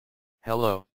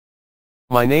Hello.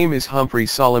 My name is Humphrey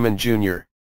Solomon Jr.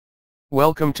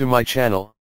 Welcome to my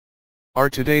channel. Our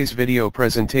today's video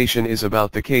presentation is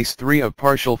about the case 3 of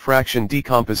partial fraction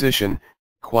decomposition,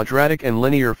 quadratic and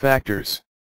linear factors.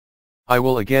 I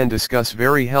will again discuss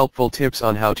very helpful tips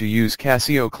on how to use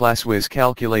Casio Classwiz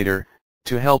calculator,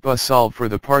 to help us solve for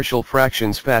the partial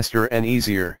fractions faster and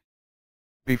easier.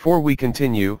 Before we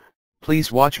continue,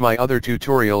 please watch my other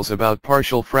tutorials about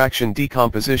partial fraction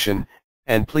decomposition,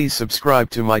 and please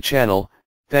subscribe to my channel.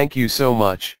 Thank you so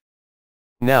much.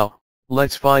 Now,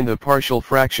 let's find the partial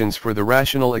fractions for the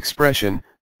rational expression,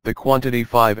 the quantity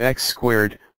 5x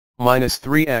squared, minus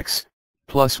 3x,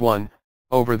 plus 1,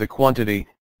 over the quantity,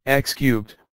 x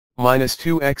cubed, minus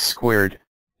 2x squared,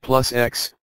 plus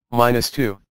x, minus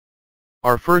 2.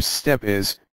 Our first step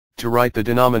is, to write the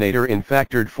denominator in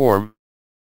factored form.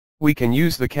 We can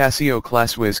use the Casio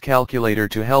Classwiz calculator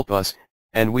to help us,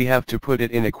 and we have to put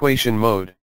it in equation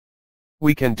mode.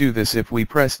 We can do this if we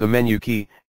press the menu key,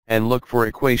 and look for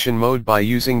equation mode by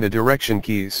using the direction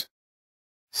keys.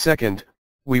 Second,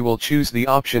 we will choose the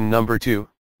option number 2,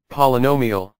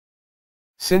 polynomial.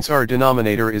 Since our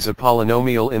denominator is a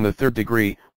polynomial in the third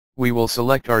degree, we will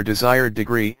select our desired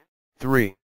degree,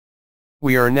 3.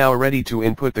 We are now ready to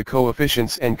input the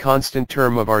coefficients and constant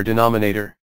term of our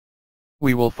denominator.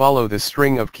 We will follow the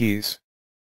string of keys.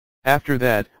 After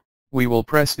that, we will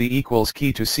press the equals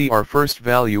key to see our first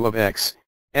value of x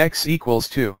equals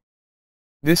 2.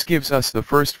 This gives us the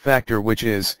first factor, which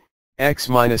is x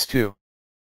minus 2.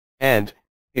 And,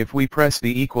 if we press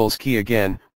the equals key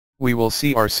again, we will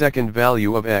see our second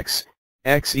value of x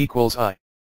equals I.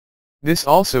 This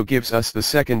also gives us the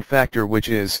second factor, which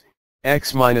is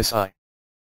x minus I.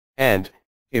 And,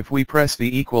 if we press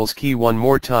the equals key one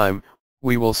more time,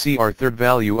 we will see our third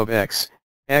value of x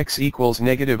equals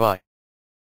negative I.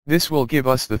 This will give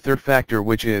us the third factor,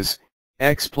 which is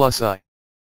x plus I.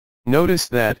 Notice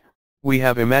that we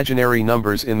have imaginary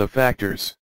numbers in the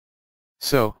factors.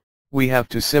 So, we have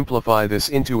to simplify this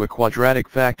into a quadratic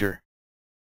factor.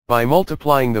 By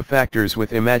multiplying the factors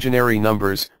with imaginary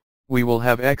numbers, we will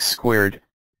have x squared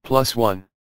plus 1.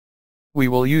 We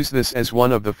will use this as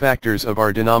one of the factors of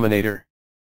our denominator.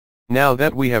 Now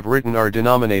that we have written our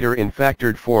denominator in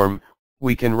factored form,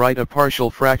 we can write a partial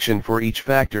fraction for each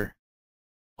factor.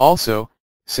 Also,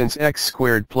 since x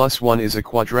squared plus 1 is a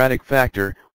quadratic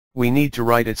factor, we need to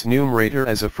write its numerator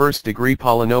as a first-degree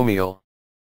polynomial.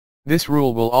 This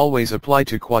rule will always apply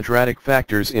to quadratic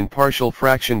factors in partial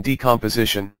fraction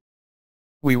decomposition.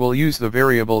 We will use the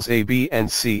variables a, b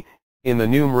and c in the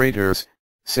numerators,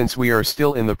 since we are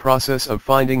still in the process of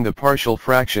finding the partial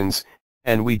fractions,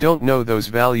 and we don't know those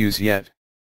values yet.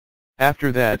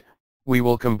 After that, we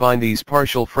will combine these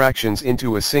partial fractions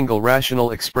into a single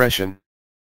rational expression.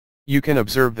 You can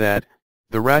observe that,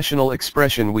 the rational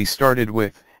expression we started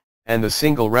with, and the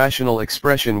single rational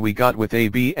expression we got with a,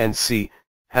 b and c,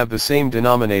 have the same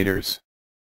denominators.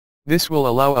 This will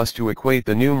allow us to equate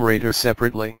the numerator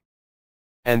separately.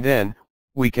 And then,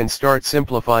 we can start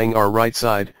simplifying our right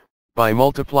side, by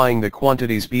multiplying the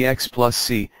quantities bx plus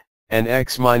c, and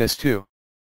x minus 2.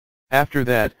 After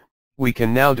that, we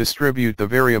can now distribute the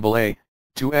variable a,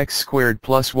 to x squared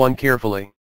plus 1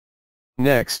 carefully.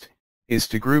 Next, is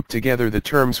to group together the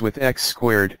terms with x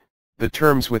squared, the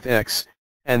terms with x,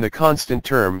 and the constant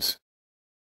terms.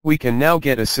 We can now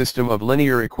get a system of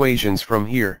linear equations from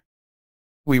here.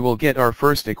 We will get our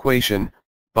first equation,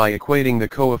 by equating the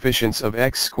coefficients of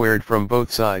x squared from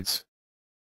both sides.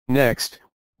 Next,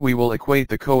 we will equate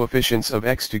the coefficients of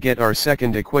x to get our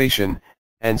second equation,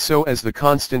 and so as the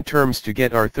constant terms to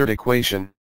get our third equation.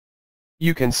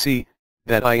 You can see,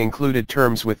 that I included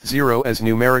terms with 0 as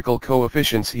numerical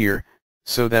coefficients here,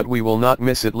 so that we will not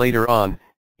miss it later on,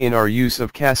 in our use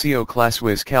of Casio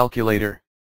Classwiz calculator.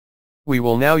 We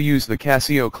will now use the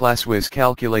Casio Classwiz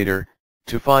calculator,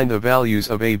 to find the values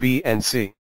of a, b and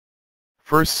c.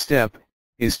 First step,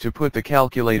 is to put the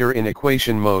calculator in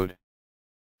equation mode.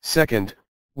 Second,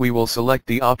 we will select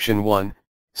the option 1,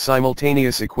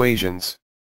 simultaneous equations.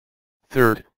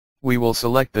 Third, we will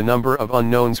select the number of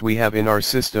unknowns we have in our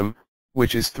system,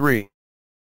 which is 3.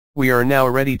 We are now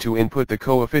ready to input the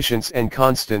coefficients and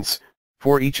constants,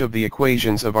 for each of the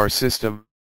equations of our system.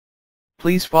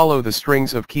 Please follow the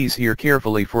strings of keys here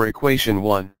carefully for equation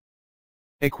 1,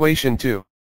 equation 2,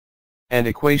 and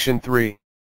equation 3.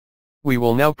 We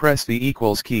will now press the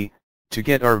equals key, to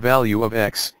get our value of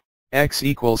x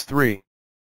equals 3.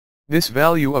 This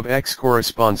value of x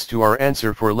corresponds to our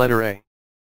answer for letter A.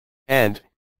 And,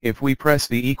 if we press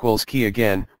the equals key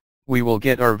again, we will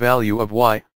get our value of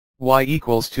y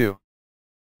equals 2.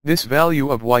 This value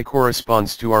of y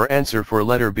corresponds to our answer for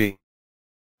letter B.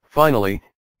 Finally,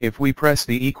 If we press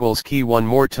the equals key one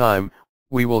more time,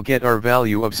 we will get our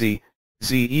value of z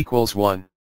equals 1.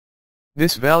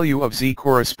 This value of z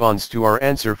corresponds to our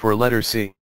answer for letter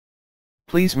C.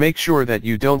 Please make sure that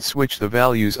you don't switch the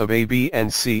values of a, b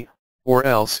and c, or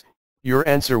else, your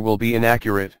answer will be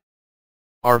inaccurate.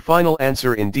 Our final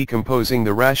answer in decomposing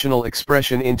the rational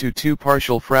expression into two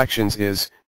partial fractions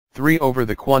is 3 over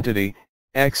the quantity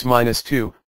x minus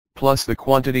 2, plus the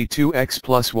quantity 2x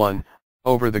plus 1,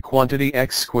 over the quantity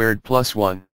x squared plus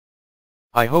 1.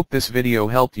 I hope this video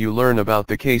helped you learn about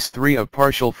the case 3 of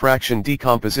partial fraction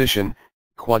decomposition,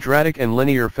 quadratic and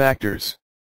linear factors.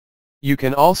 You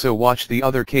can also watch the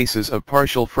other cases of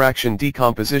partial fraction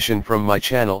decomposition from my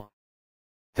channel.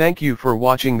 Thank you for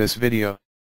watching this video.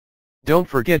 Don't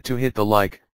forget to hit the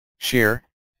like, share,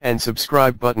 and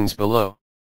subscribe buttons below.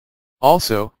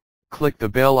 Also, click the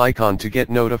bell icon to get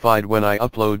notified when I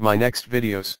upload my next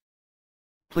videos.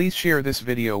 Please share this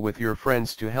video with your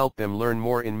friends to help them learn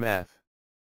more in math.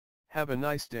 Have a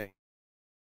nice day.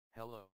 Hello.